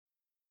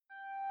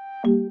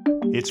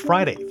It's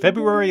Friday,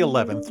 February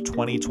 11th,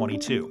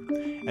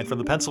 2022. And from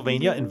the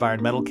Pennsylvania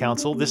Environmental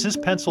Council, this is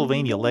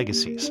Pennsylvania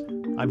Legacies.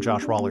 I'm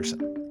Josh Rawlerson.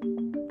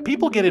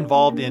 People get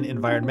involved in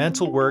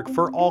environmental work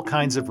for all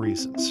kinds of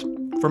reasons.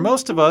 For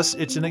most of us,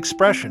 it's an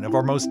expression of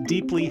our most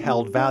deeply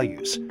held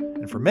values.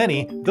 And for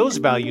many, those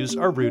values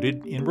are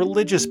rooted in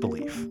religious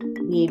belief.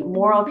 The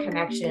moral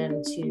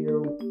connection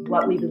to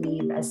what we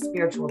believe as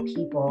spiritual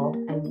people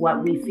and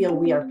what we feel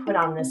we are put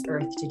on this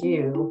earth to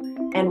do,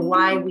 and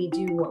why we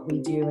do what we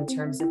do in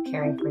terms of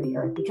caring for the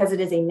earth, because it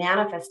is a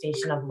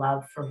manifestation of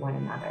love for one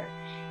another.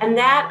 And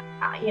that,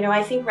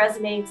 I think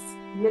resonates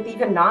with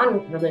even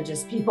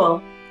non-religious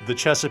people. The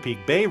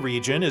Chesapeake Bay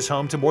region is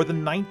home to more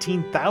than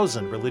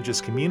 19,000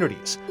 religious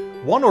communities.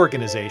 One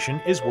organization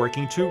is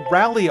working to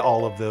rally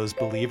all of those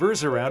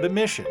believers around a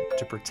mission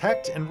to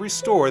protect and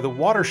restore the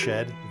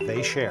watershed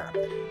they share.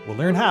 We'll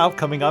learn how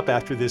coming up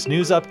after this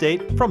news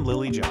update from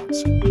Lily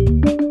Jones.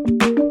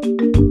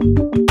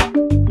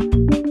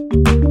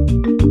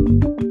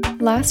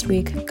 Last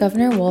week,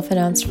 Governor Wolf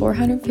announced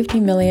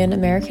 $450 million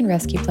American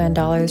Rescue Plan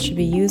dollars should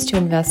be used to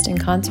invest in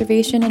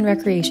conservation and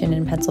recreation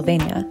in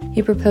Pennsylvania.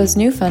 He proposed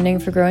new funding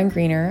for Growing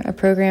Greener, a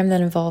program that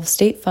involves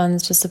state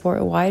funds to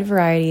support a wide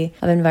variety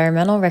of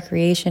environmental,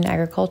 recreation,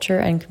 agriculture,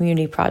 and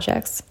community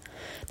projects.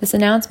 This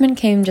announcement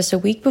came just a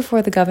week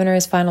before the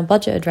governor's final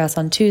budget address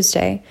on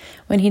Tuesday,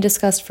 when he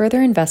discussed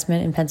further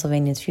investment in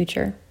Pennsylvania's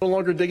future. No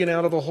longer digging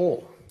out of a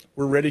hole.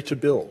 We're ready to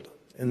build.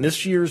 And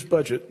this year's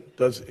budget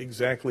does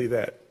exactly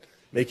that,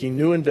 making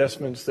new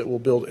investments that will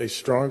build a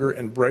stronger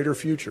and brighter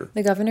future.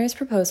 The governor's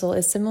proposal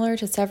is similar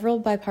to several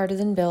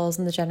bipartisan bills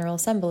in the General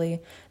Assembly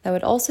that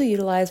would also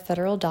utilize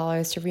federal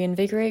dollars to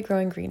reinvigorate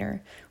Growing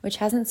Greener, which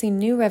hasn't seen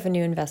new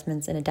revenue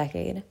investments in a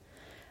decade.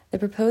 The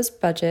proposed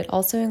budget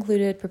also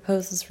included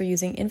proposals for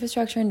using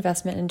Infrastructure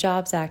Investment and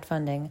Jobs Act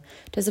funding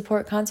to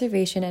support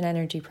conservation and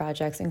energy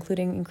projects,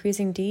 including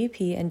increasing DEP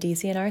and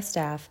DCNR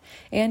staff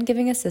and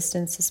giving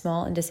assistance to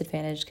small and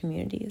disadvantaged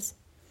communities.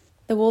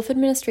 The Wolf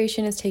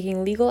administration is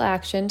taking legal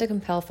action to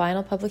compel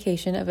final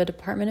publication of a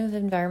Department of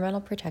Environmental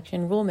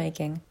Protection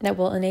rulemaking that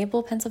will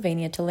enable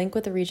Pennsylvania to link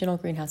with the Regional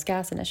Greenhouse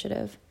Gas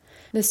Initiative.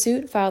 The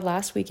suit, filed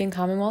last week in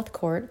Commonwealth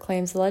Court,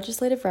 claims the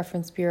Legislative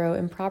Reference Bureau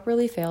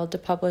improperly failed to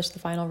publish the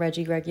final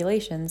RGGI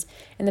regulations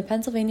in the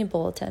Pennsylvania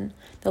Bulletin,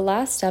 the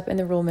last step in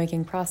the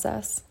rulemaking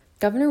process.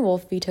 Governor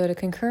Wolf vetoed a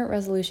concurrent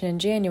resolution in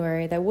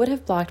January that would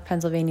have blocked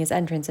Pennsylvania's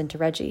entrance into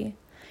RGGI.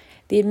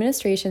 The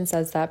administration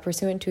says that,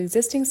 pursuant to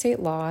existing state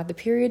law, the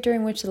period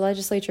during which the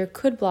legislature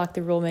could block the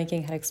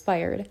rulemaking had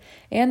expired,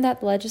 and that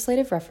the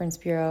Legislative Reference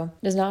Bureau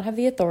does not have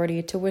the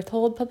authority to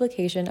withhold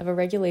publication of a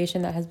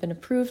regulation that has been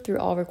approved through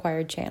all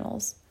required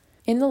channels.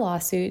 In the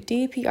lawsuit,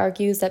 DEP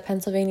argues that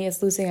Pennsylvania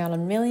is losing out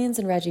on millions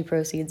in RGGI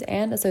proceeds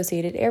and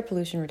associated air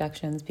pollution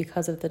reductions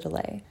because of the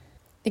delay.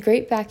 The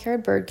Great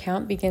Backyard Bird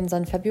Count begins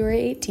on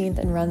February 18th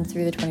and runs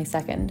through the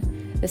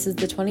 22nd. This is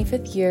the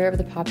 25th year of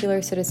the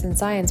popular citizen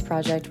science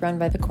project run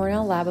by the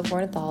Cornell Lab of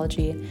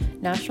Ornithology,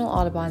 National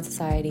Audubon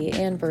Society,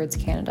 and Birds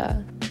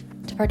Canada.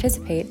 To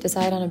participate,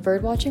 decide on a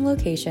birdwatching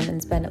location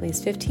and spend at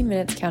least 15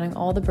 minutes counting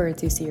all the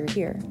birds you see or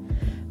hear.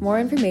 More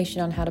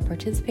information on how to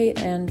participate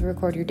and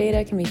record your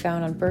data can be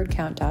found on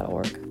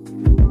birdcount.org.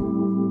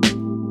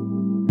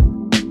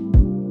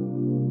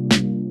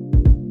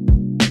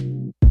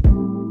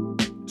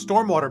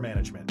 Stormwater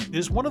management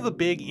is one of the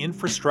big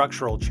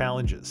infrastructural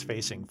challenges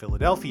facing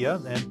Philadelphia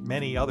and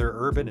many other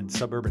urban and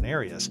suburban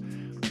areas.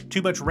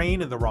 Too much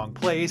rain in the wrong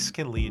place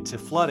can lead to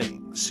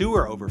flooding,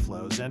 sewer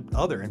overflows, and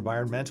other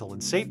environmental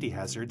and safety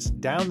hazards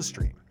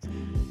downstream.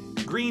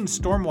 Green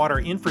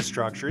stormwater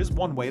infrastructure is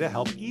one way to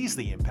help ease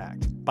the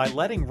impact by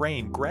letting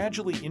rain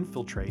gradually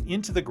infiltrate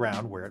into the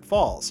ground where it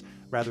falls,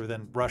 rather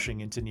than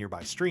rushing into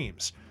nearby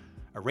streams.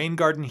 A rain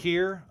garden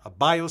here, a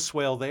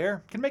bioswale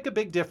there, can make a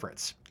big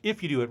difference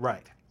if you do it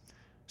right.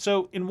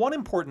 So, in one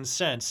important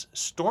sense,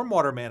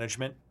 stormwater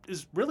management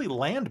is really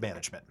land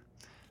management.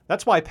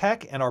 That's why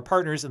PEC and our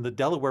partners in the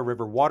Delaware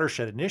River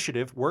Watershed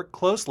Initiative work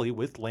closely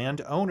with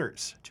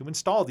landowners to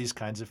install these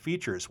kinds of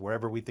features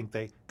wherever we think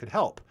they could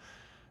help.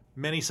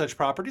 Many such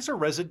properties are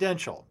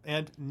residential,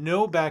 and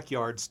no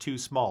backyard's too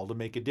small to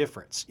make a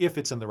difference if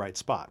it's in the right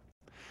spot.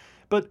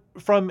 But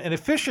from an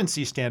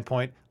efficiency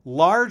standpoint,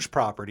 large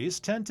properties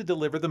tend to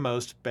deliver the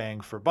most bang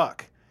for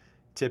buck.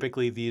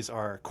 Typically, these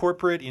are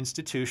corporate,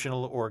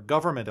 institutional, or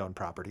government-owned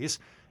properties,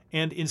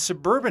 and in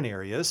suburban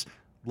areas,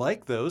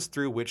 like those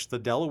through which the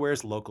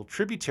Delaware's local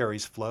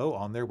tributaries flow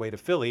on their way to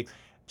Philly,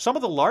 some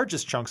of the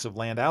largest chunks of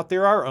land out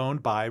there are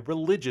owned by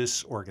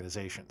religious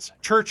organizations.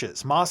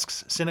 Churches,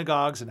 mosques,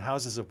 synagogues, and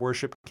houses of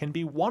worship can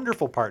be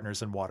wonderful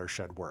partners in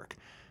watershed work,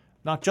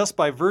 not just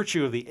by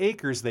virtue of the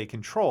acres they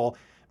control,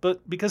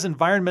 but because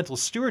environmental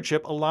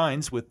stewardship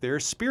aligns with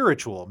their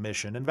spiritual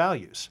mission and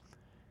values.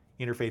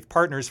 Interfaith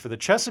Partners for the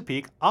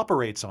Chesapeake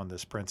operates on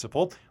this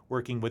principle,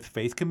 working with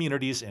faith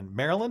communities in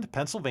Maryland,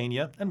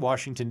 Pennsylvania, and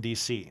Washington,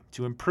 D.C.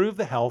 to improve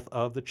the health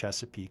of the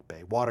Chesapeake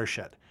Bay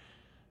watershed.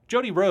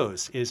 Jody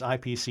Rose is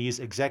IPC's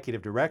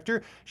executive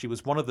director. She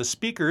was one of the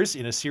speakers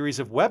in a series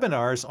of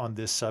webinars on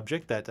this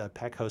subject that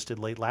Peck hosted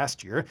late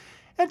last year.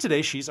 And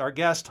today she's our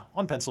guest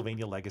on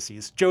Pennsylvania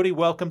Legacies. Jody,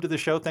 welcome to the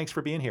show. Thanks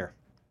for being here.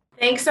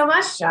 Thanks so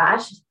much,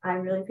 Josh. I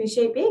really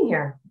appreciate being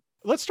here.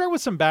 Let's start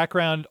with some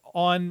background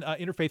on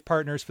Interfaith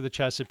Partners for the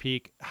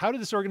Chesapeake. How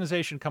did this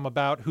organization come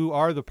about? Who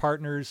are the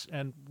partners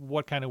and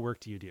what kind of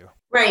work do you do?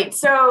 Right.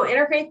 So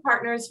Interfaith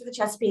Partners for the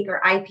Chesapeake, or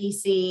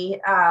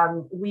IPC,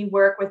 we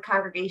work with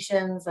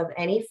congregations of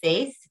any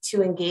faith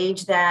to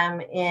engage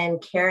them in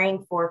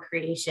caring for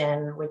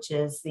creation, which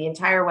is the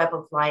entire web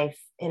of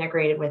life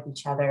integrated with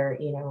each other,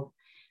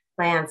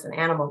 plants and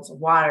animals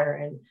and water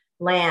and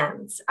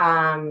lands.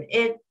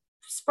 It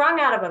sprung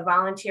out of a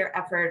volunteer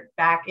effort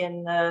back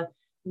in the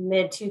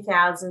mid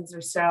 2000s or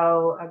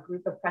so. A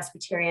group of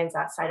Presbyterians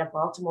outside of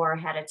Baltimore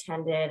had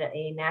attended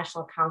a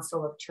National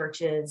Council of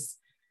Churches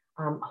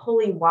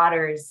Holy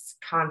Waters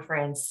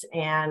conference.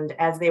 And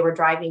as they were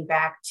driving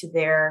back to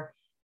their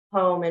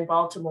home in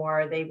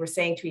Baltimore, they were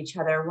saying to each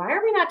other, why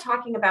are we not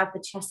talking about the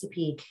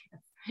Chesapeake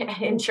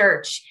in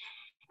church?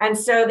 And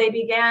so they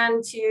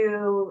began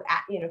to,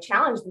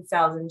 challenge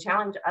themselves and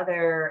challenge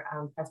other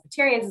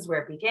Presbyterians is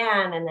where it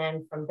began. And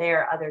then from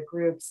there, other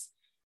groups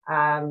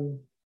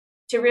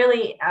to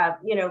really,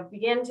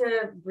 begin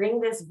to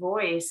bring this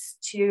voice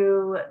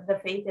to the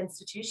faith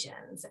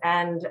institutions.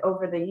 And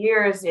over the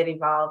years, it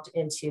evolved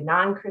into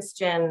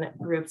non-Christian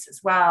groups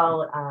as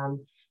well.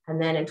 And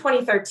then in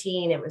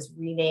 2013, it was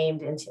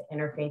renamed into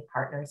Interfaith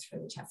Partners for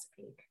the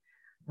Chesapeake.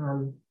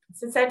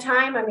 Since that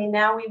time,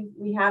 now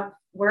we have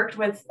worked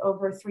with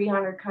over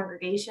 300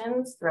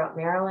 congregations throughout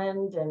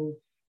Maryland and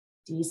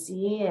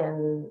DC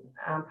and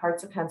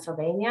parts of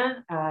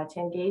Pennsylvania to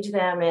engage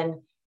them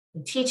in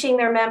teaching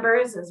their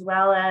members, as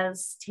well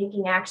as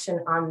taking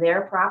action on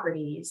their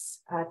properties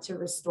to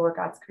restore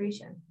God's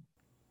creation.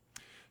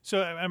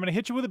 So I'm going to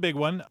hit you with a big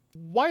one.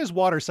 Why is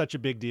water such a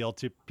big deal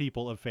to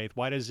people of faith?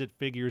 Why does it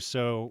figure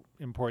so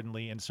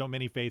importantly in so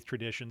many faith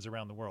traditions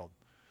around the world?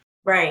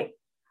 Right.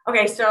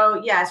 Okay,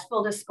 so yes,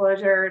 full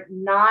disclosure,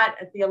 not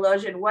a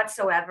theologian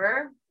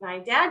whatsoever. My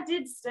dad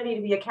did study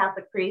to be a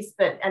Catholic priest,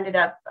 but ended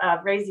up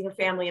raising a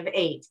family of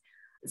 8.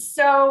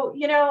 So,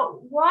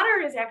 water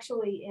is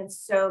actually in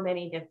so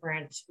many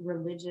different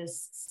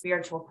religious,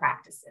 spiritual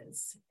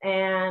practices.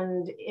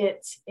 And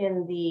it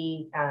in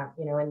the,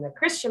 in the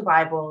Christian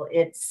Bible,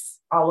 it's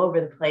all over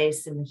the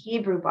place. In the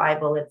Hebrew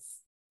Bible, it's,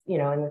 in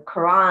the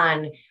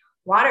Quran,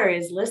 water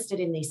is listed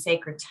in these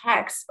sacred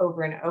texts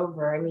over and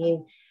over.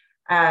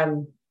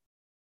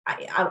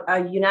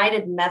 A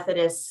United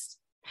Methodist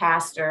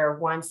pastor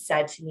once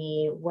said to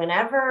me,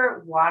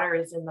 whenever water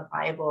is in the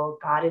Bible,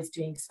 God is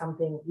doing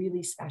something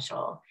really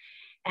special.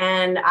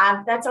 And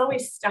that's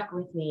always stuck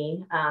with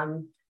me.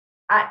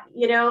 I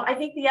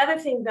think the other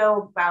thing,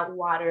 though, about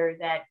water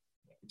that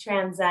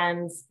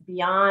transcends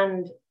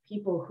beyond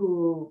people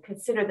who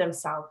consider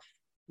themselves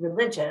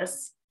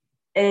religious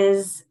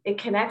is it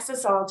connects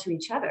us all to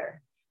each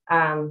other.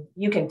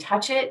 You can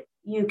touch it,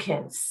 you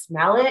can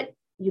smell it,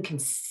 you can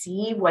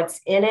see what's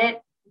in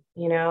it,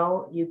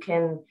 you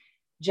can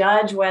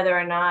judge whether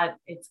or not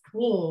it's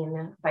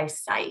clean by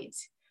sight.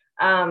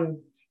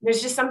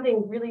 There's just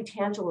something really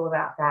tangible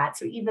about that.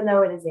 So even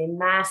though it is a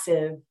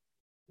massive,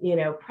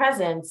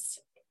 presence,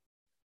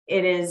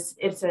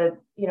 it's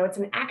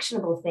an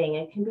actionable thing.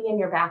 It can be in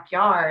your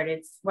backyard.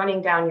 It's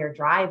running down your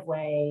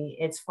driveway.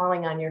 It's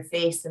falling on your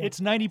face. It's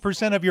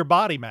 90% of your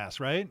body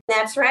mass, right?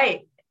 That's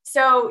right.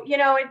 So,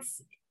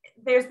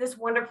 there's this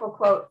wonderful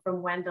quote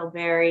from Wendell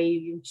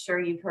Berry. I'm sure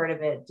you've heard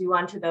of it. Do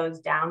unto those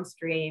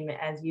downstream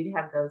as you'd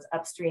have those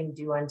upstream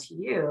do unto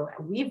you.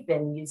 We've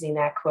been using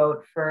that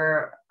quote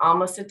for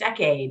almost a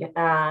decade.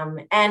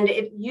 And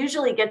it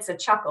usually gets a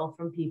chuckle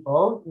from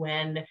people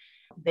when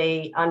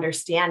they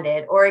understand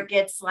it, or it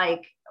gets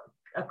like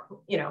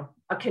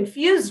a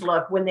confused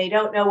look when they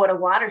don't know what a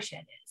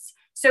watershed is.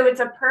 So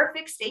it's a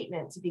perfect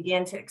statement to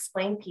begin to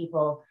explain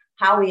people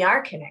how we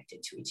are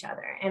connected to each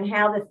other and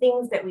how the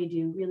things that we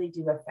do really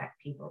do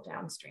affect people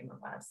downstream of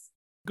us.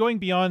 Going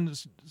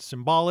beyond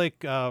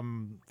symbolic,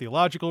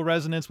 theological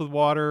resonance with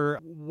water,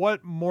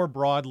 what more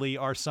broadly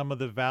are some of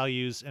the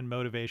values and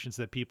motivations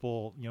that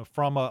people,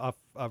 from a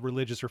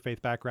religious or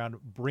faith background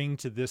bring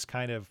to this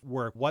kind of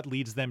work? What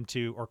leads them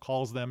to or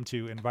calls them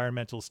to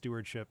environmental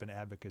stewardship and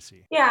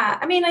advocacy? Yeah,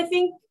 I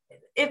think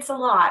it's a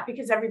lot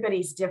because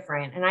everybody's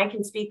different. And I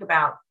can speak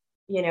about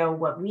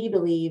what we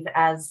believe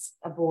as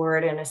a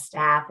board and a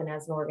staff and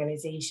as an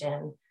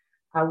organization.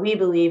 We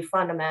believe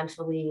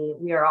fundamentally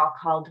we are all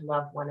called to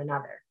love one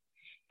another.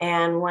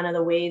 And one of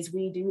the ways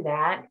we do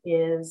that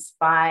is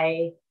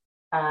by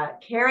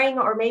caring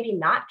or maybe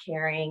not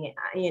caring,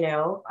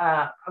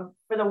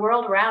 for the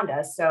world around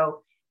us.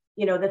 So,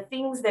 the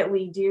things that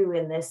we do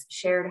in this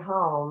shared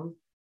home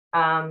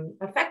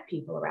affect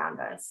people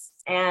around us.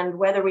 And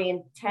whether we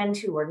intend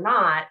to or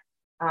not,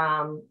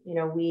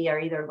 we are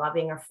either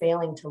loving or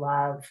failing to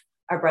love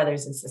our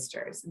brothers and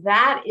sisters.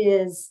 That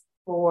is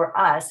for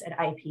us at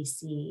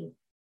IPC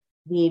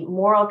the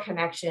moral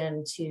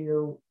connection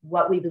to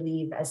what we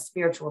believe as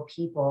spiritual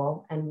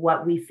people and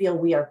what we feel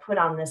we are put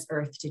on this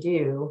earth to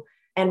do,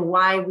 and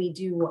why we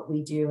do what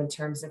we do in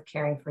terms of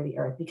caring for the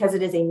earth, because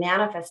it is a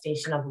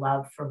manifestation of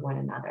love for one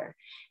another.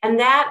 And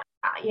that,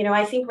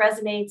 I think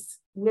resonates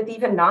with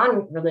even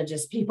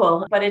non-religious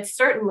people, but it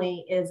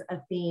certainly is a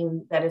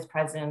theme that is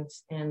present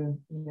in,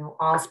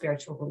 all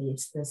spiritual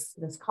beliefs, this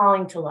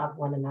calling to love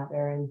one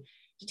another and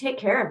to take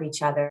care of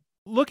each other.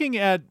 Looking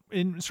at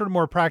in sort of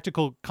more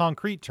practical,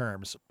 concrete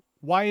terms,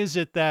 why is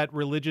it that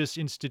religious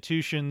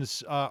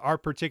institutions are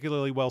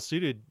particularly well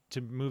suited to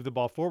move the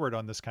ball forward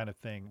on this kind of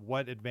thing?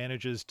 What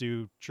advantages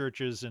do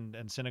churches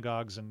and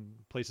synagogues and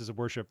places of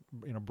worship,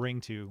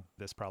 bring to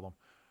this problem?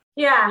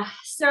 Yeah,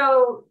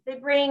 so they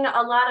bring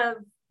a lot of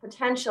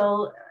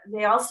potential.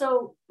 They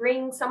also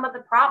bring some of the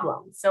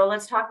problems. So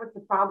let's talk with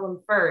the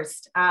problem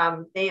first.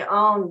 They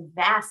own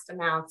vast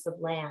amounts of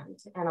land,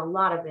 and a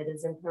lot of it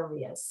is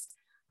impervious.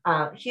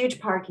 Huge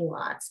parking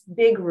lots,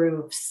 big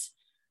roofs.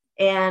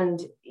 And,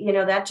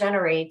 that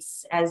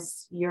generates,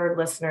 as your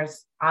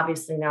listeners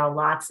obviously know,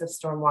 lots of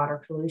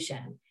stormwater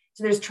pollution.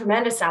 So there's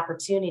tremendous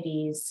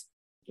opportunities,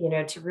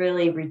 to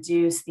really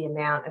reduce the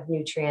amount of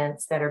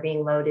nutrients that are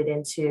being loaded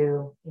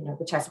into,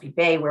 the Chesapeake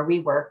Bay where we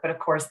work. But of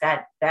course,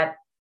 that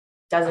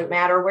doesn't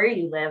matter where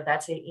you live.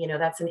 That's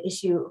an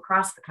issue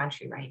across the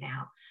country right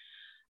now.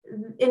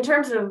 In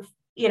terms of,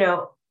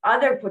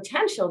 other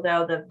potential,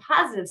 though, the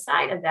positive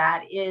side of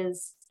that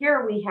is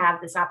here we have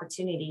this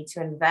opportunity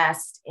to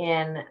invest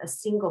in a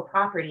single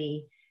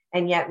property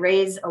and yet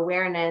raise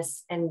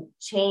awareness and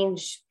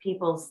change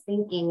people's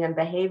thinking and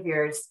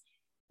behaviors,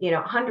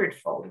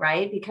 hundredfold,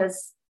 right?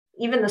 Because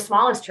even the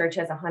smallest church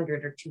has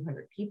 100 or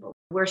 200 people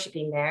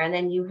worshiping there. And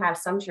then you have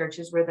some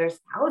churches where there's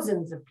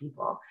thousands of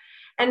people.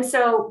 And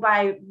so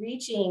by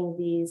reaching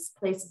these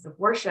places of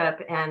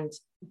worship and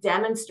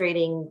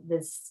demonstrating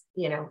this,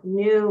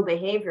 new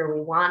behavior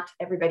we want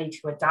everybody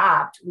to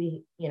adopt,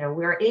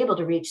 we're able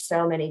to reach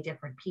so many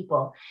different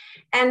people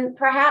and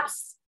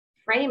perhaps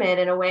frame it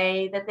in a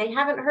way that they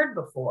haven't heard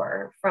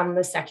before from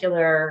the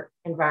secular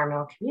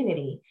environmental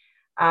community.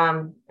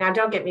 Now,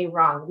 don't get me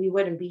wrong, we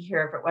wouldn't be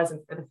here if it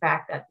wasn't for the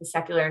fact that the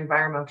secular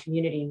environmental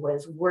community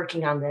was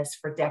working on this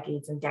for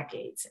decades and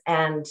decades.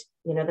 And,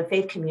 the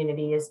faith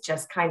community is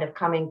just kind of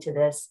coming to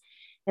this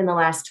in the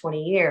last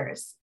 20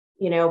 years,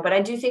 but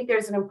I do think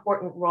there's an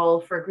important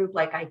role for a group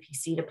like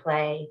IPC to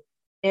play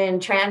in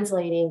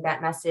translating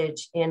that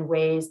message in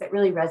ways that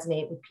really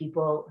resonate with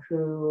people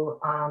who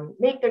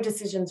make their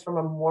decisions from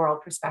a moral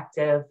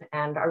perspective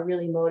and are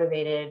really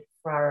motivated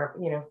for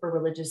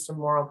religious or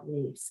moral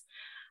beliefs.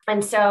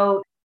 And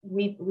so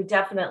we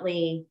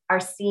definitely are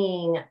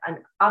seeing an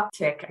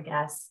uptick, I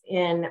guess,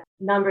 in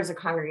numbers of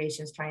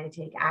congregations trying to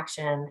take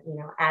action,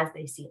 as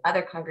they see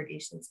other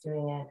congregations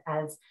doing it,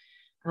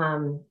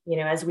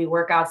 as we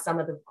work out some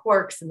of the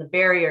quirks and the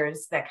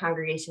barriers that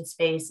congregations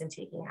face in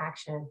taking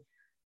action.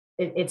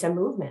 It's a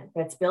movement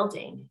that's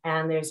building,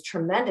 and there's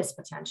tremendous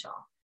potential.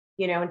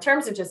 In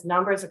terms of just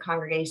numbers of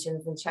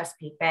congregations in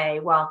Chesapeake Bay,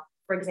 well,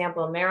 for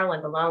example, in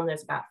Maryland alone,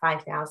 there's about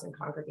 5,000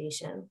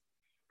 congregations.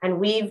 And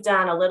we've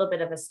done a little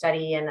bit of a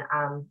study, and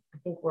I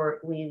think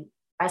we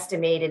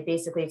estimated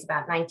basically it's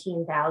about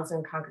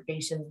 19,000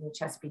 congregations in the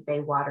Chesapeake Bay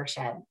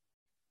watershed.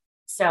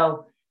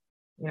 So,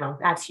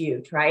 that's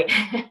huge, right?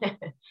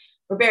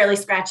 We're barely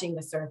scratching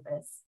the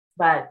surface,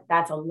 but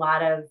that's a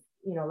lot of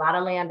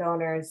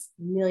landowners,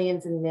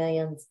 millions and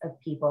millions of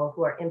people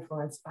who are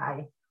influenced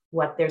by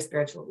what their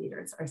spiritual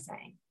leaders are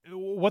saying.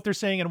 What they're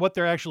saying and what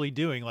they're actually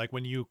doing. Like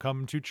when you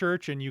come to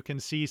church and you can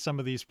see some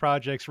of these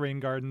projects, rain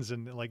gardens,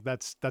 and like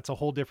that's a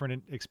whole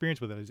different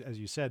experience with it, as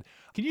you said.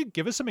 Can you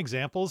give us some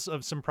examples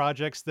of some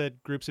projects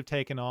that groups have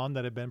taken on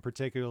that have been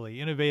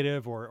particularly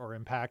innovative or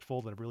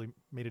impactful that have really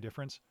made a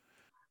difference?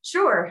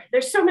 Sure.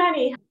 There's so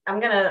many. I'm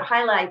going to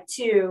highlight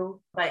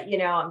two, but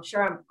I'm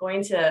sure I'm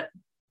going to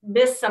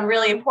miss some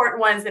really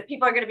important ones that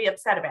people are going to be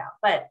upset about.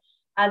 But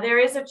there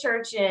is a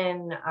church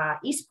in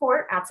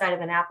Eastport outside of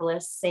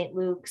Annapolis, St.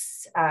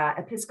 Luke's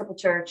Episcopal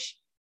Church.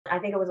 I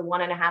think it was a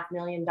 $1.5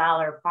 million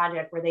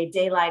project where they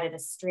daylighted a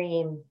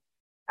stream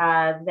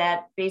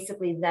that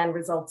basically then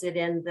resulted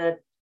in the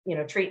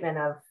treatment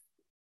of,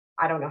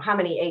 I don't know how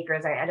many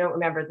acres. I don't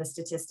remember the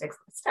statistics.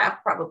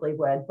 Staff probably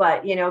would,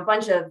 but a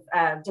bunch of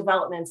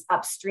developments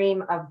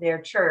upstream of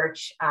their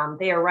church.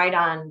 They are right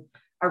on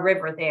a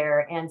river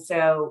there. And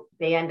so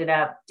they ended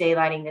up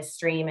daylighting this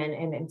stream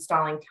and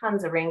installing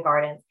tons of rain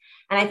gardens.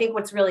 And I think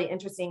what's really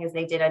interesting is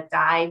they did a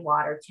dye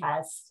water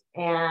test.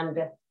 And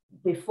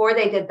before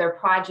they did their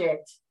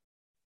project,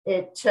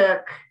 it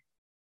took,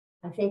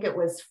 I think it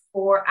was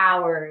 4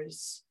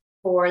 hours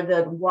for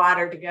the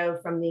water to go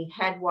from the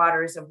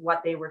headwaters of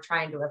what they were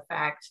trying to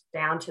affect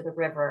down to the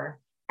river.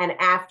 And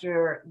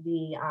after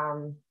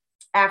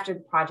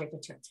the project,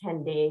 it took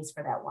 10 days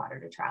for that water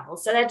to travel.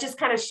 So that just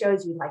kind of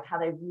shows you like how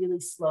they really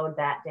slowed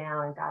that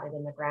down and got it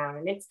in the ground.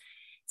 And it's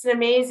an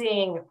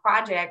amazing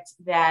project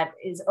that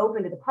is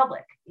open to the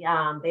public. They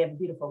have a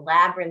beautiful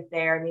labyrinth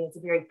there. I mean, it's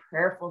a very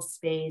prayerful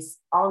space,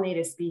 all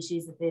native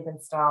species that they've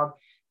installed,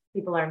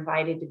 people are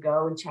invited to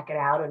go and check it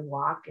out and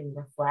walk and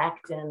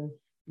reflect and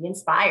be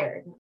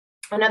inspired.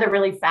 Another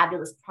really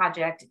fabulous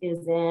project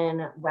is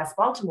in West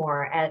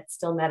Baltimore at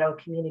Still Meadow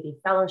Community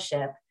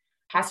Fellowship.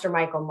 Pastor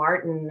Michael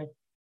Martin,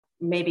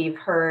 maybe you've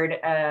heard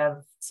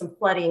of some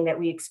flooding that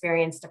we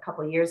experienced a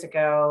couple of years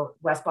ago.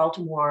 West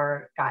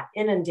Baltimore got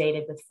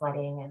inundated with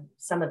flooding, and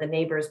some of the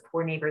neighbors,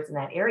 poor neighbors in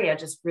that area,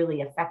 just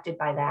really affected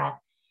by that.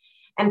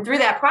 And through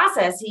that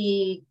process,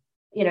 he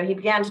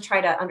began to try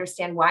to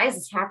understand, why is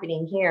this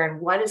happening here and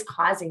what is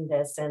causing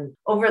this? And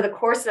over the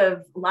course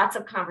of lots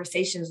of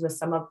conversations with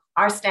some of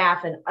our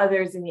staff and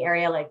others in the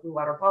area, like Blue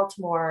Water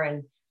Baltimore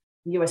and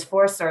U.S.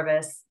 Forest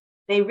Service,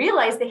 they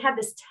realized they had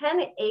this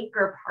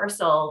 10-acre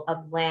parcel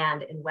of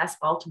land in West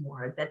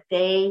Baltimore that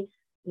they,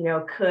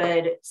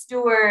 could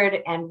steward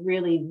and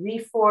really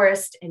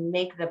reforest and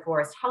make the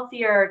forest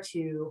healthier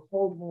to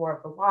hold more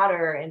of the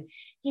water. And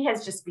he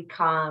has just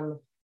become,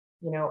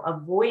 a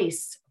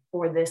voice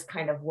for this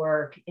kind of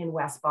work in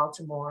West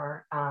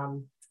Baltimore.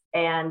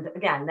 And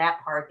again, that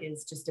park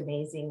is just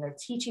amazing. They're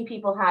teaching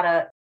people how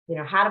to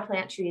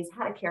plant trees,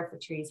 how to care for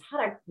trees,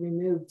 how to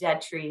remove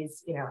dead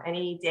trees.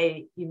 Any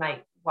day you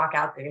might walk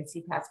out there and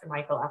see Pastor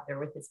Michael out there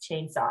with his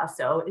chainsaw.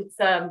 So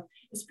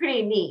it's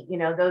pretty neat,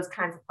 those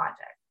kinds of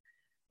projects.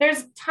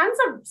 There's tons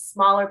of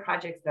smaller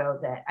projects though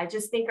that I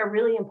just think are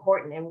really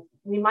important, and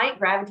we might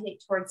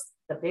gravitate towards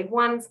the big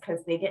ones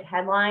because they get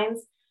headlines.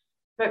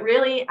 But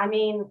really,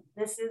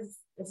 this is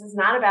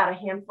not about a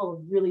handful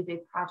of really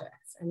big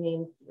projects.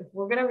 If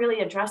we're going to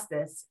really address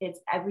this, it's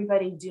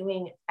everybody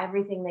doing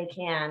everything they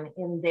can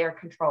in their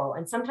control.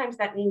 And sometimes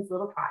that means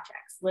little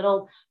projects,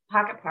 little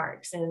pocket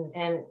parks,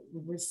 and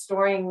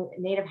restoring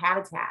native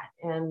habitat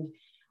and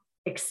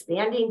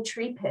expanding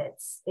tree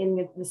pits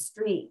in the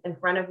street in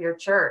front of your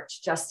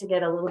church just to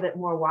get a little bit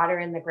more water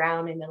in the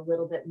ground and a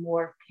little bit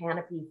more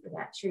canopy for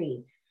that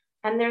tree.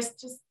 And there's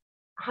just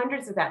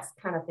hundreds of that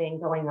kind of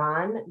thing going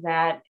on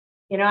that,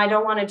 I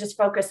don't want to just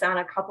focus on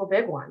a couple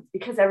big ones,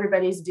 because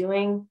everybody's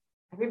doing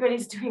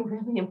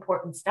really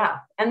important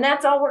stuff. And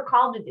that's all we're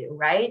called to do,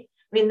 right?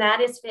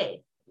 That is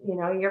faith.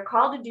 You're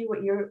called to do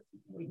what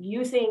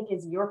you think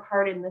is your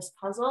part in this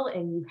puzzle,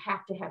 and you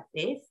have to have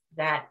faith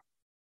that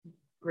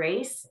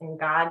grace and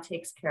God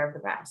takes care of the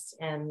rest.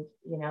 And,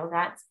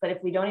 but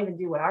if we don't even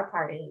do what our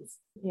part is,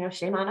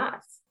 shame on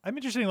us. I'm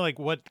interested in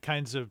what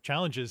kinds of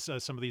challenges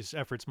some of these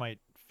efforts might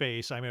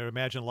face. I would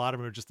imagine a lot of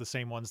them are just the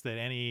same ones that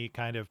any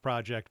kind of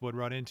project would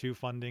run into: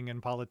 funding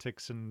and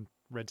politics and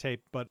red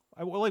tape. But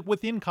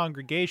within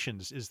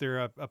congregations, is there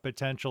a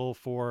potential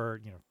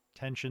for,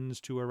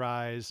 tensions to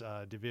arise,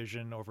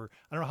 division over,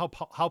 I don't know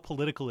how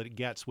political it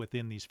gets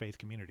within these faith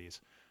communities?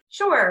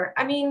 Sure.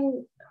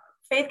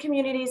 Faith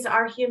communities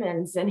are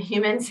humans, and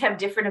humans have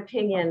different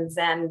opinions.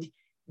 And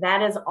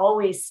that is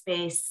always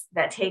space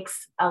that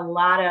takes a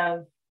lot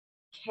of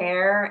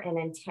care and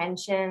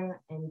intention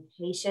and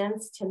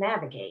patience to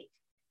navigate.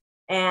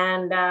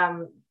 And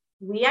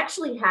we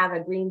actually have a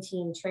Green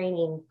Team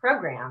training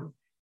program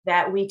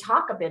that we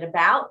talk a bit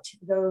about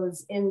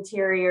those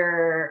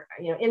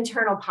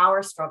internal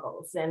power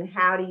struggles and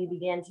how do you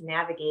begin to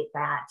navigate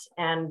that.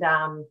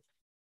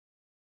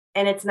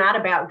 And it's not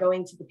about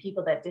going to the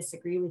people that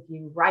disagree with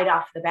you right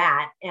off the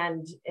bat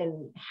and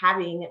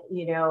having,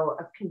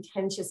 a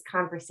contentious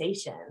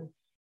conversation.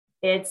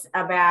 It's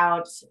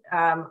about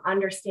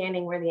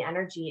understanding where the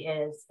energy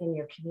is in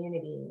your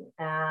community.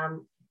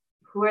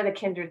 Who are the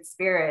kindred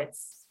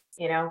spirits?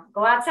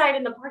 Go outside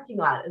in the parking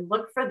lot and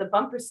look for the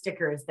bumper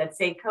stickers that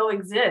say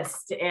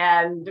coexist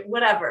and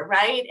whatever,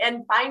 right?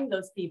 And find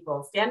those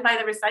people. Stand by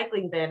the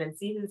recycling bin and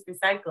see who's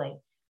recycling.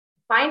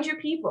 Find your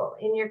people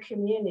in your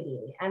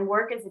community and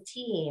work as a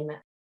team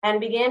and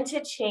begin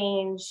to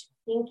change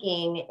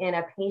thinking in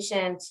a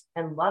patient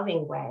and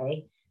loving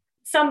way.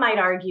 Some might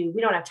argue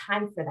we don't have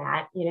time for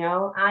that.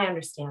 I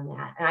understand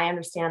that. And I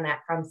understand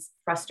that from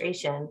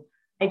frustration.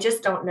 I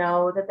just don't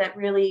know that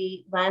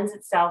really lends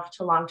itself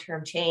to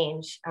long-term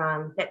change,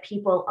 that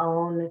people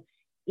own,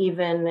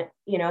 even,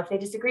 if they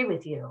disagree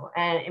with you.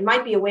 And it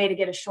might be a way to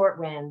get a short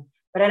win,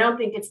 but I don't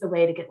think it's the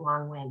way to get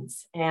long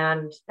wins.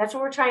 And that's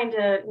what we're trying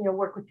to,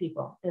 work with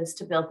people, is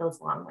to build those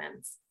long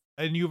wins.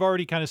 And you've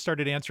already kind of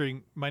started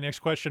answering my next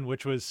question,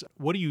 which was,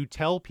 what do you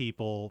tell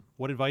people?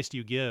 What advice do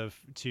you give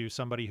to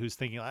somebody who's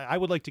thinking, I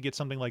would like to get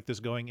something like this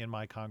going in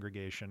my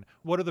congregation?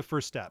 What are the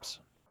first steps?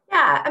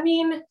 Yeah,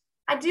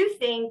 I do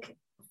think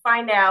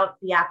find out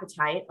the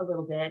appetite a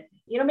little bit.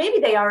 Maybe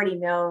they already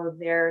know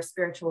their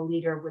spiritual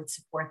leader would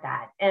support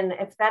that. And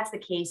if that's the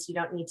case, you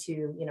don't need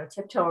to,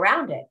 tiptoe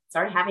around it.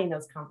 Start having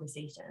those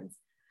conversations.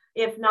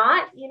 If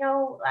not,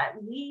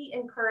 we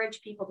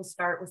encourage people to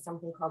start with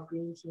something called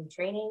Green Team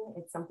Training.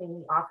 It's something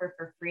we offer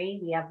for free.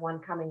 We have one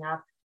coming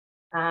up.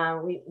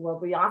 We will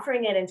be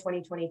offering it in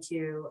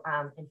 2022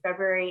 in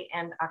February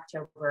and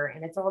October,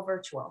 and it's all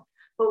virtual.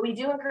 But we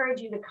do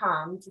encourage you to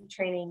come to the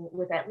training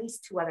with at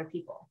least 2 other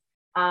people,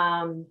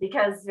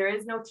 because there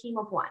is no team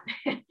of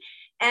one.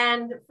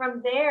 And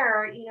from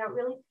there, it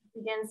really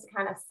begins to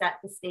kind of set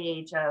the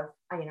stage of,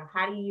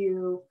 how do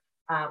you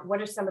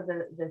What are some of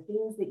the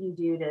things that you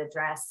do to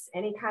address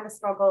any kind of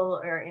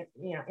struggle or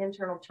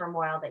internal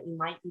turmoil that you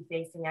might be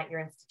facing at your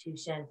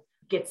institution?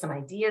 Get some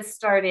ideas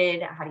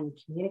started. How do you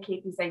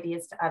communicate these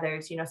ideas to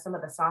others? Some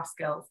of the soft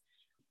skills.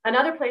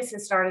 Another place to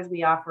start is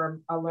we offer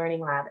a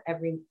learning lab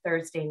every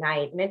Thursday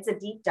night, and it's a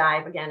deep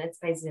dive. Again, it's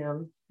by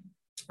Zoom.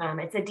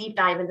 It's a deep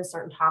dive into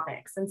certain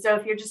topics. And so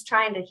if you're just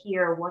trying to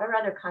hear what are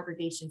other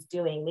congregations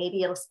doing,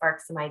 maybe it'll spark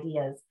some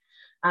ideas.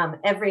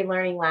 Every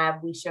learning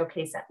lab, we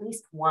showcase at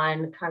least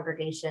one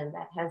congregation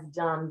that has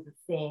done the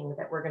thing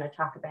that we're going to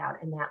talk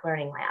about in that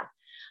learning lab.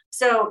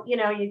 So, you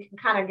can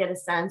kind of get a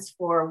sense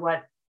for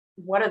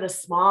what are the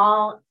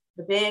small,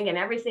 the big, and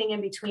everything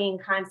in between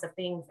kinds of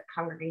things that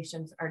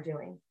congregations are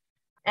doing.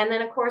 And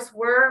then, of course,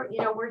 we're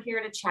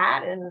here to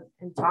chat and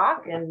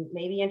talk and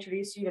maybe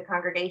introduce you to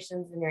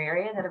congregations in your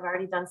area that have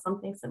already done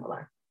something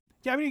similar.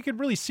 Yeah, I mean, you could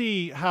really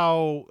see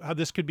how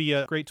this could be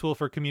a great tool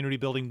for community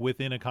building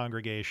within a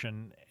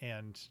congregation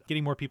and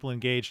getting more people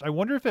engaged. I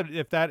wonder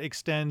if that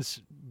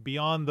extends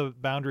beyond the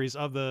boundaries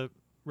of the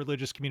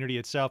religious community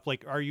itself.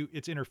 Like,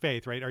 it's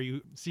interfaith, right? Are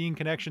you seeing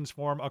connections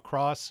form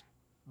across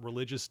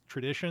religious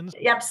traditions?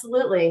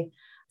 Absolutely.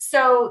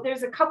 So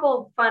there's a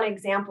couple fun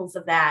examples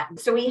of that.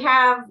 So we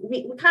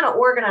kind of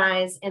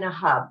organize in a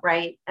hub,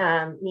 right?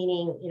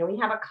 Meaning, we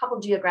have a couple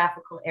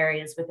geographical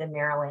areas within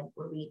Maryland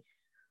where we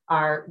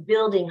are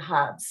building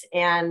hubs.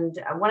 And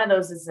one of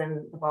those is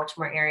in the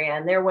Baltimore area.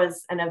 And there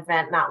was an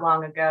event not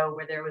long ago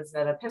where there was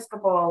an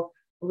Episcopal,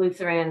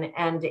 Lutheran,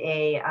 and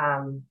a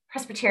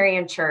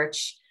Presbyterian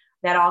church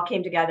that all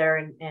came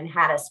together and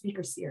had a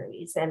speaker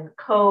series and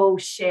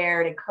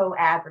co-shared and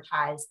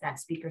co-advertised that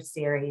speaker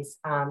series.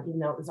 Even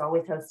though it was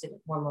always hosted at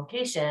one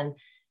location,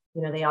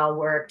 they all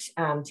worked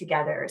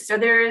together. So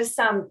there is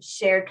some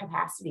shared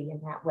capacity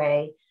in that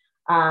way.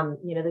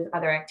 There's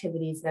other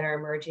activities that are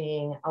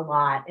emerging a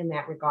lot in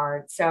that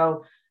regard.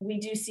 So we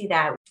do see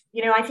that.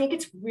 I think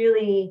it's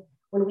really,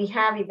 when we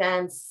have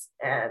events,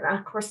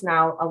 of course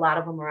now a lot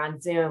of them are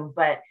on Zoom,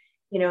 but,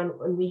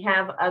 when we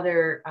have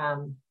other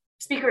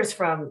speakers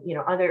from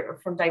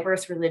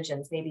diverse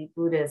religions, maybe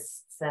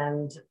Buddhists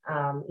and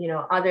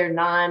other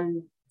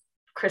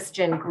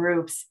non-Christian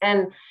groups,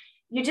 and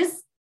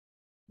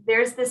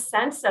there's this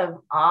sense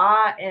of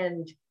awe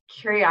and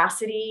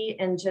curiosity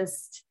and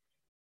just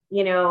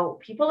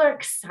people are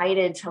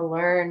excited to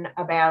learn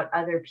about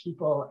other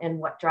people and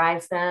what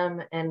drives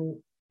them and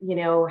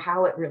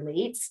how it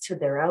relates to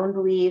their own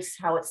beliefs,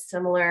 how it's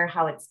similar,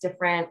 how it's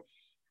different.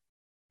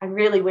 I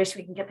really wish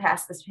we can get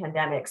past this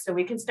pandemic so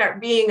we can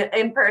start being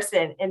in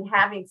person and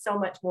having so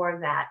much more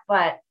of that.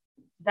 But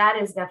that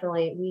is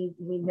definitely,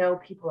 we know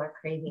people are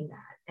craving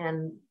that.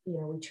 And,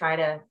 we try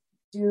to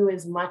do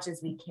as much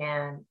as we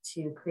can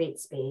to create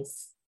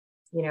space,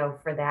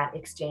 for that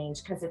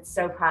exchange, because it's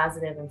so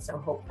positive and so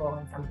hopeful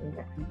and something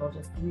that people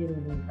just really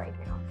need right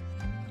now.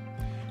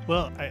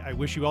 Well, I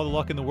wish you all the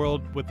luck in the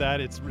world with that.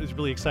 It's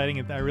really exciting,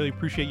 and I really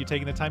appreciate you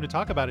taking the time to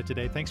talk about it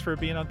today. Thanks for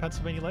being on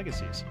Pennsylvania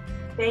Legacies.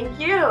 Thank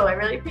you. I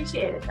really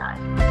appreciate it,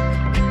 Don.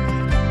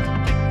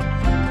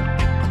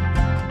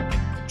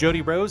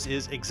 Jody Rose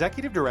is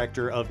Executive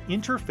Director of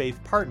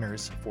Interfaith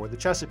Partners for the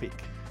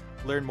Chesapeake.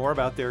 Learn more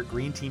about their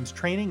Green Teams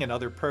training and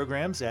other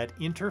programs at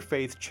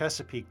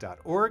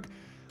interfaithchesapeake.org.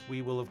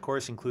 We will, of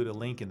course, include a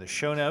link in the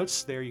show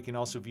notes. There you can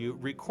also view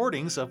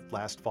recordings of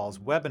last fall's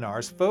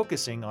webinars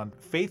focusing on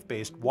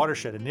faith-based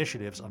watershed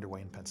initiatives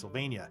underway in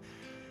Pennsylvania.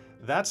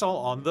 That's all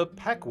on the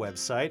PEC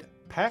website,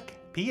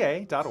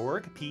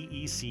 pecpa.org,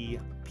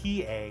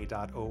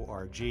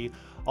 pecpa.org.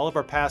 All of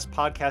our past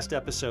podcast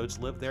episodes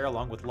live there,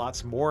 along with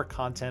lots more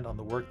content on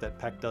the work that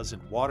PEC does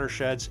in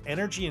watersheds,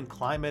 energy and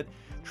climate,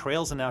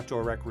 trails and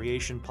outdoor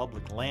recreation,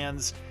 public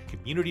lands,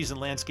 communities and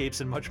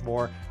landscapes, and much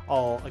more,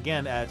 all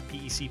again at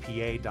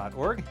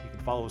pecpa.org. You can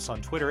follow us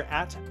on Twitter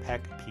at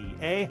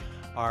PECPA.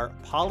 Our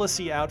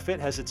policy outfit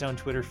has its own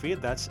Twitter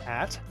feed. That's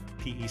at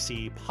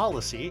PEC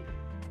Policy.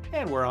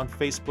 And we're on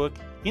Facebook,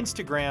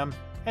 Instagram,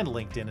 and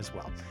LinkedIn as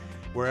well.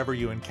 Wherever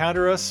you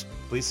encounter us,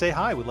 please say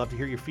hi. We'd love to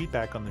hear your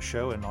feedback on the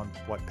show and on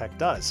what PEC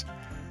does.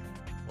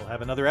 We'll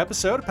have another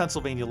episode of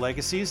Pennsylvania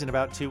Legacies in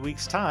about 2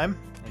 weeks' time.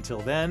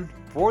 Until then,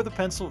 for the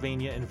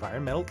Pennsylvania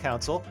Environmental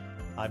Council,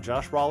 I'm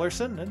Josh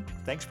Rawlerson, and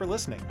thanks for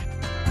listening.